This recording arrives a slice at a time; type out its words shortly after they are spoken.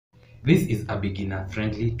This is a beginner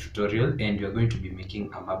friendly tutorial and you're going to be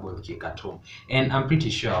making a marble cake at home. And I'm pretty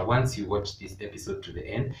sure once you watch this episode to the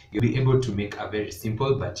end, you'll be able to make a very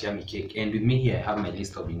simple but yummy cake. And with me here, I have my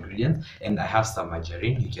list of ingredients and I have some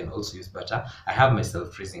margarine. You can also use butter. I have my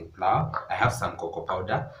self-freezing flour. I have some cocoa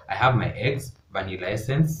powder. I have my eggs, vanilla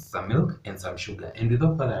essence, some milk, and some sugar. And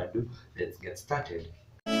without further ado, let's get started.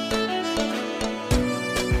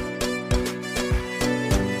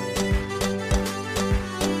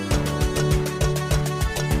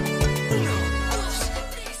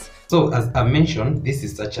 So as I mentioned, this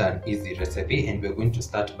is such an easy recipe and we're going to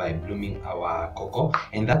start by blooming our cocoa,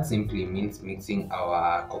 and that simply means mixing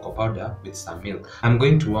our cocoa powder with some milk. I'm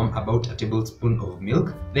going to warm about a tablespoon of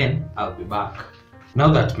milk, then I'll be back.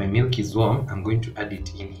 Now that my milk is warm, I'm going to add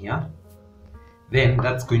it in here. Then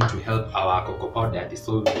that's going to help our cocoa powder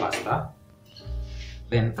dissolve faster.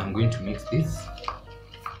 Then I'm going to mix this.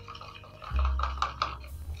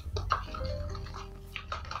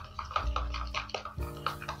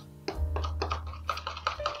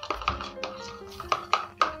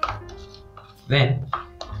 Then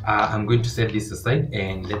I'm going to set this aside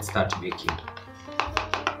and let's start baking.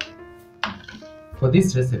 For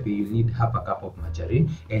this recipe, you need half a cup of margarine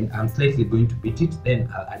and I'm slightly going to beat it, then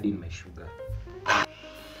I'll add in my sugar.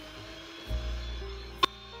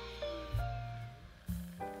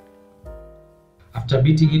 After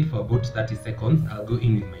beating it for about 30 seconds, I'll go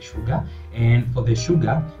in with my sugar, and for the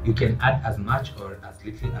sugar, you can add as much or as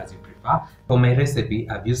little as you prefer. For my recipe,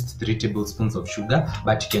 I've used 3 tablespoons of sugar,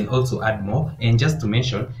 but you can also add more. And just to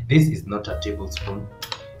mention, this is not a tablespoon,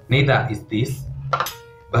 neither is this,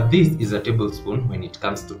 but this is a tablespoon when it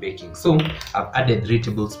comes to baking. So I've added 3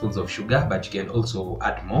 tablespoons of sugar, but you can also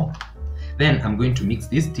add more. Then I'm going to mix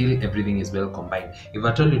this till everything is well combined. If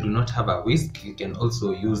at all you do not have a whisk, you can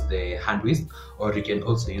also use the hand whisk, or you can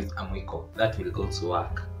also use a mwiko. That will also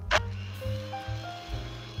work.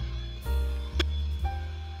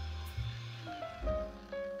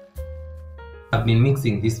 I've been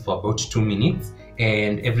mixing this for about 2 minutes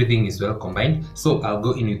and everything is well combined. So I'll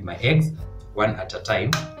go in with my eggs one at a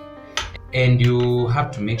time. And you have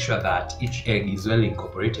to make sure that each egg is well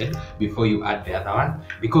incorporated before you add the other one,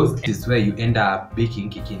 because this is where you end up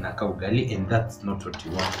baking kikinaka ugali, and that's not what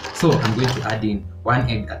you want. So I'm going to add in 1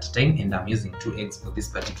 egg at a time, and I'm using 2 eggs for this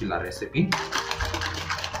particular recipe.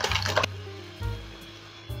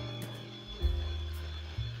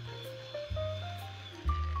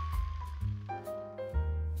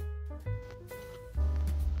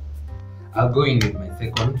 I'll go in with my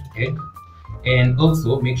second egg. And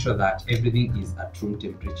also make sure that everything is at room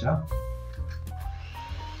temperature.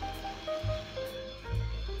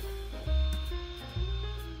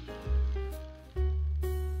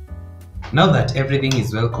 Now that everything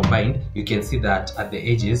is well combined, you can see that at the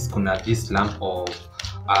edges kuna this lump of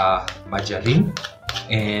margarine,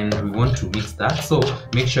 and we want to mix that. So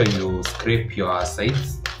make sure you scrape your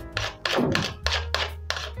sides.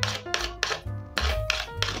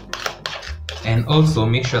 And also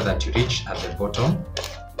make sure that you reach at the bottom.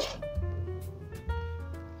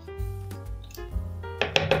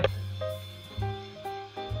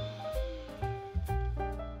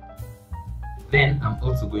 Then I'm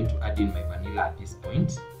also going to add in my vanilla at this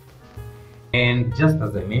point. And just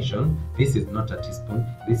as I mentioned, this is not a teaspoon,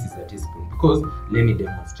 this is a teaspoon, because let me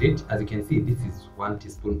demonstrate. As you can see, this is 1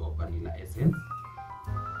 teaspoon of vanilla essence.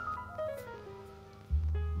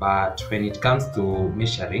 But when it comes to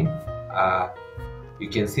measuring, you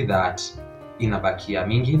can see that inabakia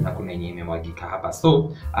mingi na kuna yenye imemwagika hapa.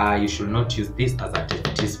 So you should not use this as a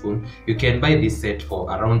teaspoon. You can buy this set for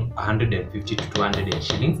around 150 to 200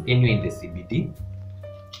 shillings anywhere in the CBD.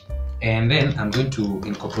 And then I'm going to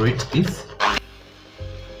incorporate this.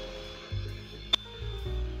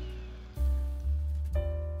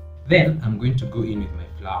 Then I'm going to go in with my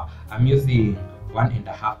flour. I'm using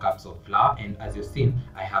 1.5 cups of flour, and as you've seen,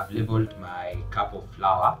 I have labeled my cup of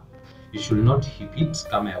flour. You should not heap it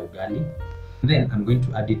kama ya ugali. Then I'm going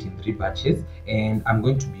to add it in 3 batches, and I'm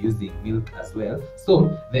going to be using milk as well.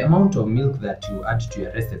 So the amount of milk that you add to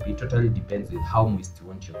your recipe totally depends with how moist you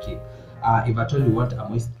want your cake. If at all you want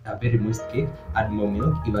a very moist cake, add more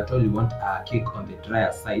milk. If at all you want a cake on the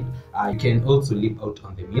drier side, you can also leave out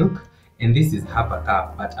on the milk. And this is half a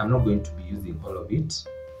cup, but I'm not going to be using all of it.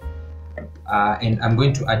 And I'm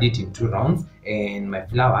going to add it in 2 rounds and my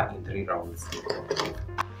flour in 3 rounds.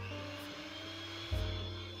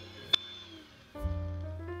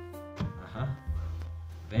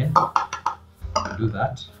 Then I'll do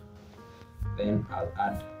that. Then I'll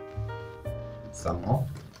add some more.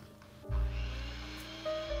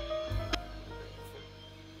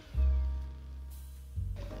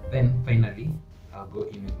 Then finally, I'll I'll go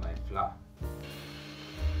in with my flour.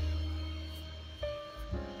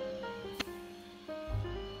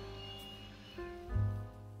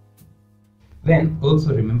 Then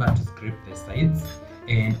also remember to scrape the sides,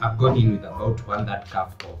 and I've gone in with about 1/3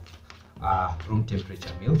 cup of room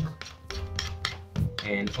temperature milk,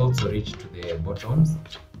 and also reach to the bottoms.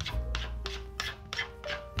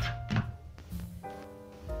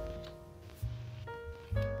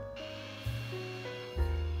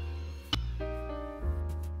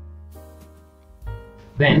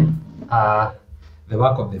 Then the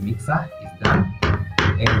work of the mixer is done,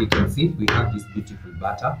 and you can see we have this beautiful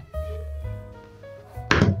batter.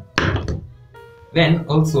 Then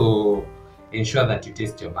also ensure that you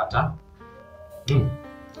taste your butter. It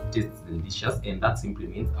tastes delicious, and that simply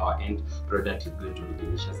means our end product is going to be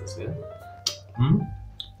delicious as well.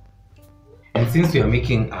 And since we are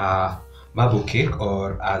making a marble cake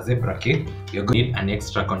or a zebra cake, you're going to need an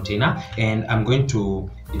extra container, and I'm going to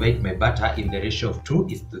divide my butter in the ratio of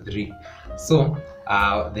 2:3. So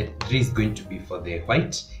the 3 is going to be for the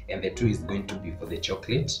white and the 2 is going to be for the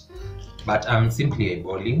chocolate, but I'm simply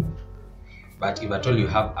eyeballing. But if at all you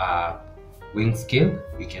have a weighing scale,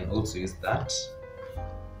 you can also use that.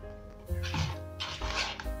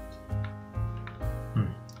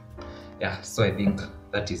 Yeah, so I think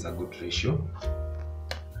that is a good ratio.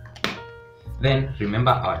 Then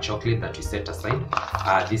remember our chocolate that we set aside.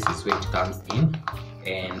 This is where it comes in,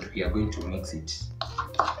 and we are going to mix it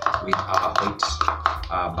with our white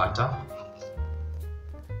butter.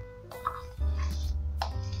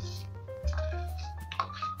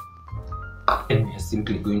 And we are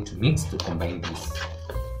simply going to mix to combine this.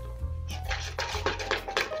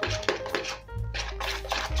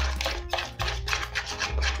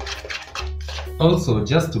 Also,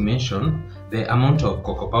 just to mention, the amount of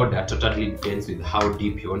cocoa powder totally depends with how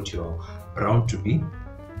deep you want your brown to be.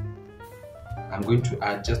 I'm going to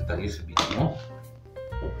add just a little bit more,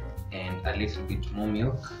 and a little bit more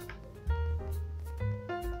milk.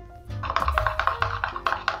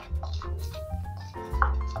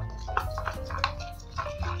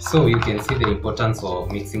 So you can see the importance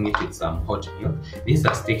of mixing it with some hot milk. This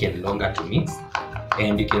has taken longer to mix,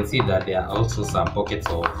 and you can see that there are also some pockets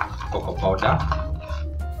of cocoa powder,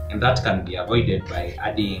 and that can be avoided by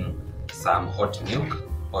adding some hot milk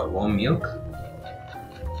or warm milk.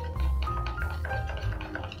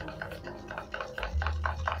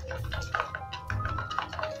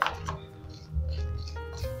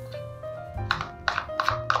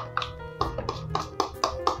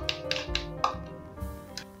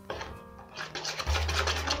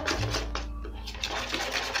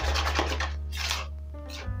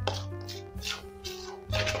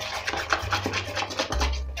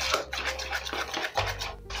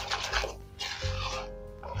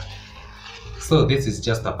 So this is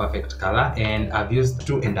just a perfect color, and I've used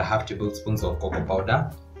 2.5 tablespoons of cocoa powder.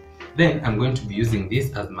 Then I'm going to be using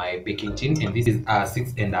this as my baking tin, and this is a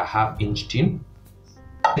 6.5-inch tin.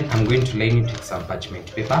 Then I'm going to line it with some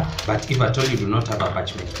parchment paper, but if at all you do not have a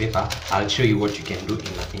parchment paper, I'll show you what you can do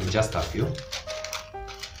in just a few.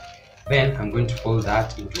 Then I'm going to fold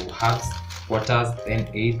that into halves, quarters, then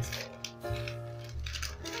eighths.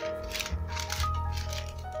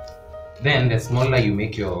 Then the smaller you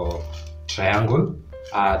make your triangle,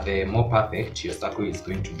 the more perfect your circle is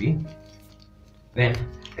going to be. Then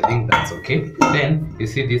I think that's okay. Then you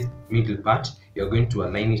see this middle part, you're going to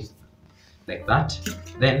align it like that.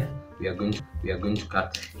 Then we are going to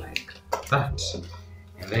cut like that,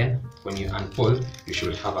 and then when you unfold, you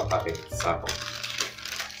should have a perfect circle.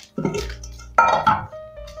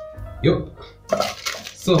 Yup.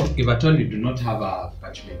 So if at all you do not have a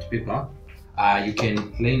parchment paper, you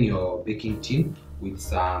can line your baking tin with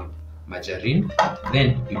some margarine,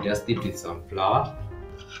 then you dust it with some flour.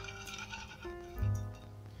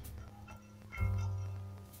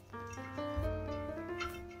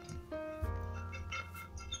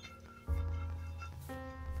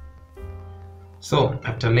 So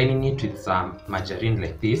after lining it with some margarine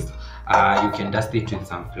like this, you can dust it with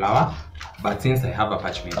some flour, but since I have a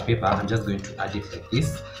parchment paper, I'm just going to add it like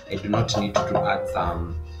this. I do not need to add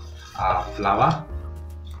some flour.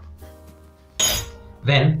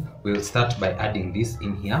 Then we'll start by adding this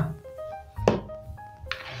in here,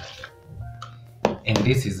 and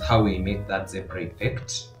this is how we make that zebra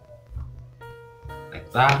effect,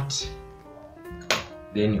 like that.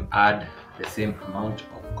 Then you add the same amount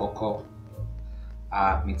of cocoa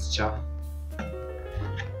mixture,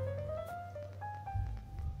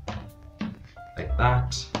 like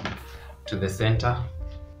that, to the center.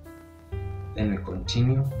 Then we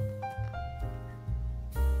continue.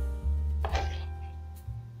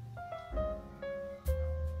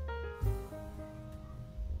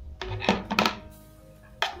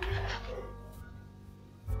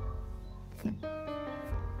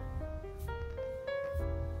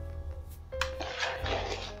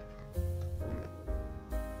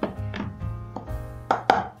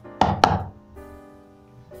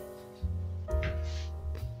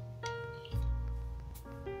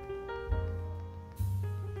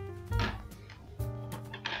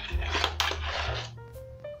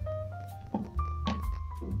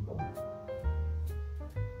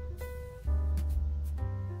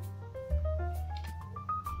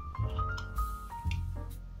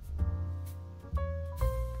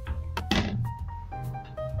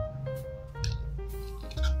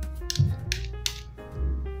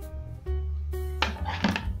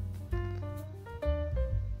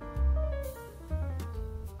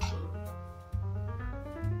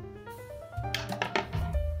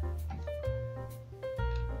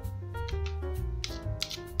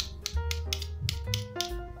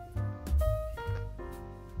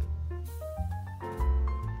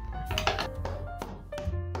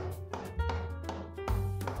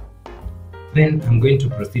 Then I'm going to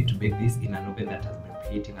proceed to bake this in an oven that has been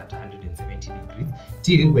preheating at 170 degrees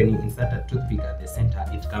till when you insert a toothpick at the center,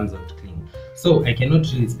 it comes out clean. So I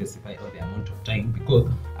cannot really specify the amount of time because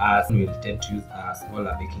someone will tend to use a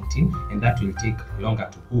smaller baking tin and that will take longer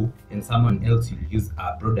to cook, and someone else will use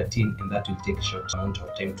a broader tin and that will take a short amount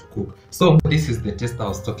of time to cook. So this is the test I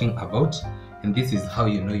was talking about, and this is how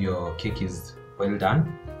you know your cake is well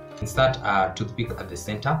done. Insert a toothpick at the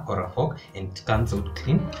center or a fork and it comes out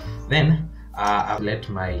clean. Then I'll let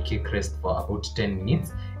my cake rest for about 10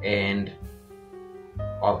 minutes and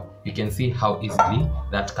you can see how easily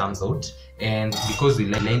that comes out. And because we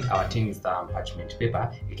lined our tin with parchment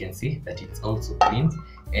paper, you can see that it's also clean.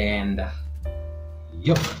 And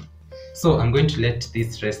yep. So I'm going to let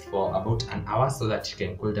this rest for about an hour so that it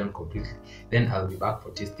can cool down completely. Then I'll be back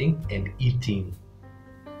for tasting and eating.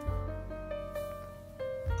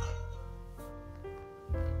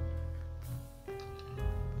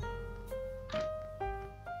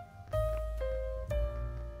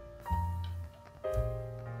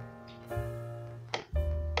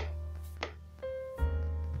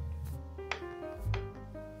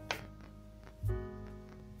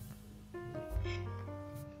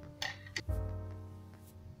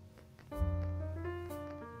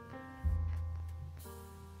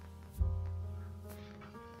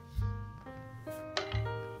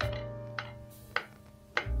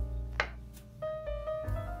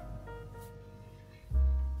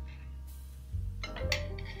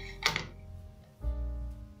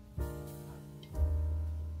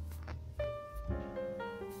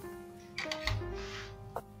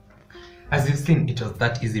 As you've seen, it was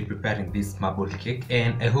that easy preparing this marble cake,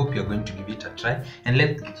 and I hope you're going to give it a try. And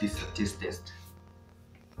let's give this a taste test.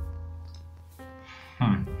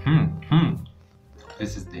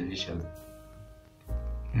 This is delicious.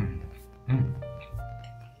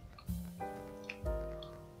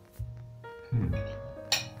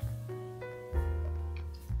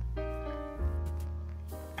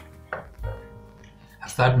 I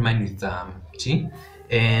served mine with tea.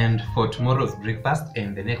 And for tomorrow's breakfast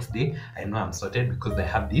and the next day, I know I'm sorted because I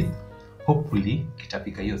have this. Hopefully,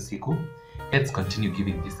 kitapika hiyo siku. Let's continue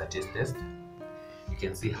giving this a taste test. You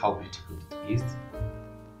can see how beautiful it is.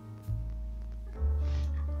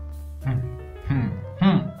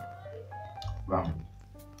 Wow.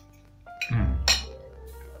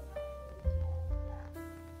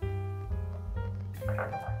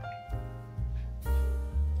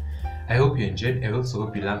 I hope you enjoyed. I also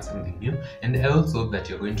hope you learned something new, and I also hope that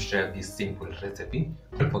you're going to try this simple recipe.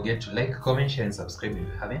 Don't forget to like, comment, share, and subscribe if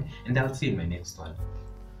you haven't, and I'll see you in my next one.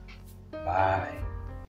 Bye.